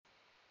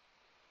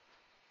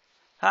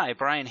Hi,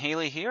 Brian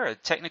Haley here, a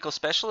technical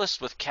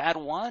specialist with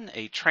CAD1,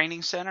 a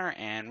training center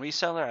and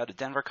reseller out of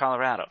Denver,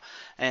 Colorado.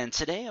 And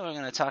today we're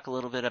going to talk a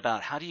little bit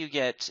about how do you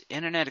get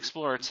Internet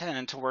Explorer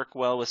 10 to work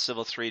well with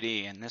Civil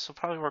 3D, and this will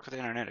probably work with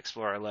Internet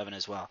Explorer 11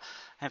 as well.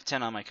 I have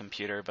 10 on my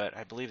computer, but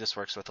I believe this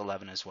works with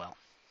 11 as well.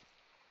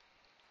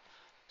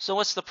 So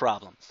what's the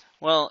problem?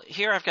 Well,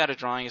 here I've got a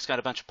drawing. It's got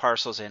a bunch of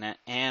parcels in it,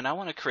 and I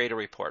want to create a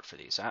report for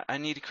these. I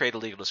need to create a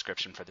legal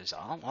description for these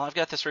all. Well, I've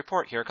got this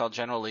report here called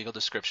General Legal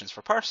Descriptions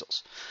for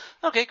Parcels.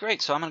 Okay,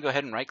 great. So I'm going to go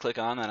ahead and right-click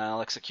on, and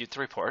I'll execute the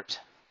report.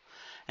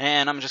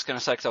 And I'm just going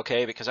to select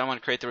OK because I want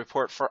to create the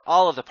report for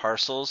all of the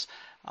parcels.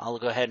 I'll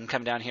go ahead and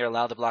come down here,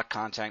 allow the block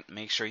content,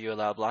 make sure you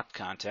allow block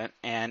content,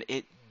 and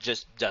it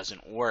just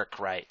doesn't work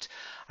right.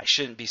 I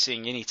shouldn't be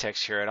seeing any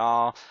text here at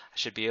all. I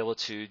should be able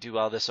to do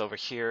all this over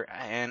here,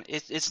 and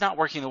it's not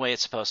working the way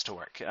it's supposed to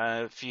work.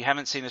 If you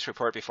haven't seen this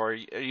report before,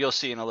 you'll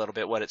see in a little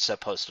bit what it's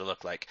supposed to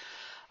look like.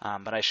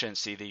 But I shouldn't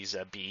see these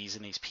B's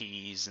and these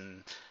P's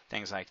and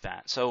things like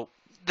that. So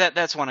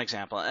that's one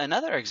example.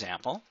 Another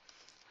example,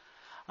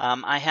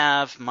 I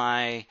have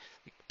my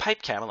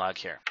pipe catalog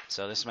here.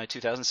 So this is my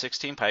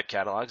 2016 pipe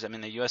catalogs. I'm in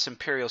the U.S.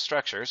 Imperial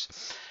Structures.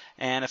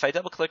 And if I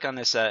double click on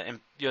this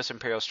U.S.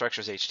 Imperial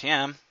Structures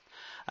HTM,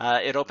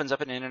 it opens up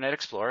an Internet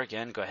Explorer.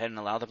 Again, go ahead and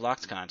allow the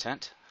blocked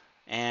content.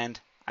 And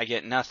I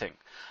get nothing.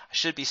 I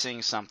should be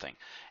seeing something.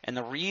 And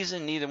the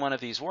reason neither one of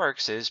these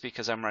works is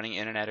because I'm running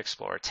Internet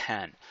Explorer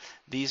 10.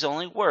 These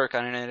only work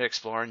on Internet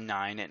Explorer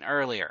 9 and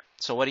earlier.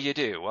 So what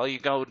do? Well, you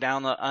go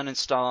down the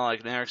uninstall like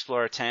Internet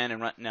Explorer 10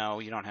 and run. No,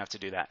 you don't have to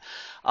do that.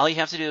 All you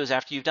have to do is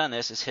after you've done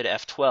this is hit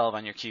F12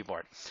 on your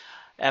keyboard.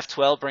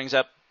 F12 brings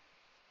up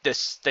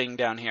this thing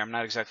down here. I'm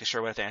not exactly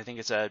sure what I think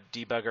it's a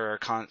debugger or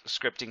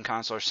scripting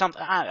console or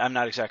something. I'm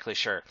not exactly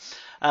sure.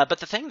 But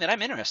the thing that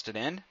I'm interested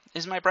in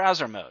is my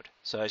browser mode.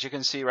 So as you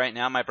can see right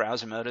now, my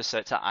browser mode is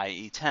set to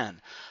IE10.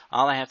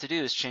 All I have to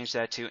do is change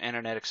that to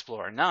Internet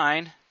Explorer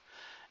 9,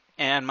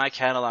 and my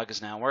catalog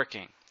is now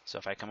working. So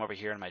if I come over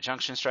here in my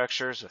junction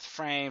structures with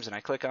frames and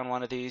I click on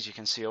one of these, you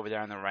can see over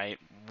there on the right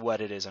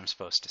what it is I'm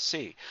supposed to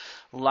see.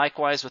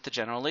 Likewise with the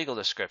general legal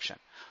description.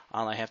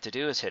 All I have to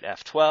do is hit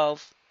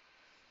F12,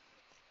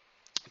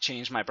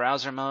 change my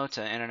browser mode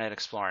to Internet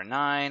Explorer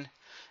 9,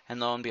 and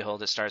lo and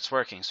behold, it starts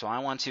working. So I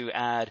want to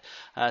add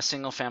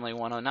Single Family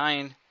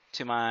 109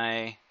 to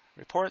my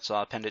report, so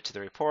I'll append it to the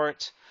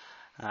report.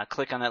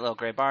 Click on that little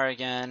gray bar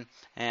again,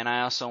 and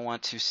I also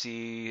want to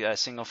see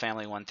Single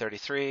Family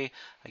 133.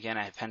 Again,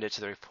 I append it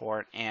to the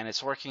report, and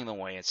it's working the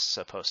way it's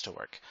supposed to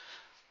work.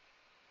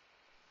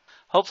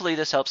 Hopefully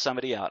this helps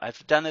somebody out.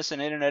 I've done this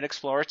in Internet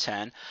Explorer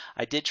 10.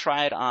 I did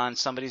try it on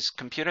somebody's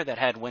computer that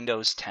had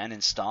Windows 10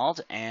 installed,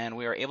 and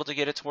we were able to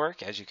get it to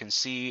work, as you can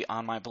see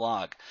on my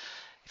blog.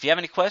 If you have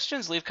any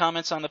questions, leave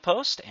comments on the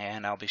post,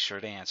 and I'll be sure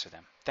to answer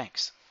them.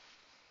 Thanks.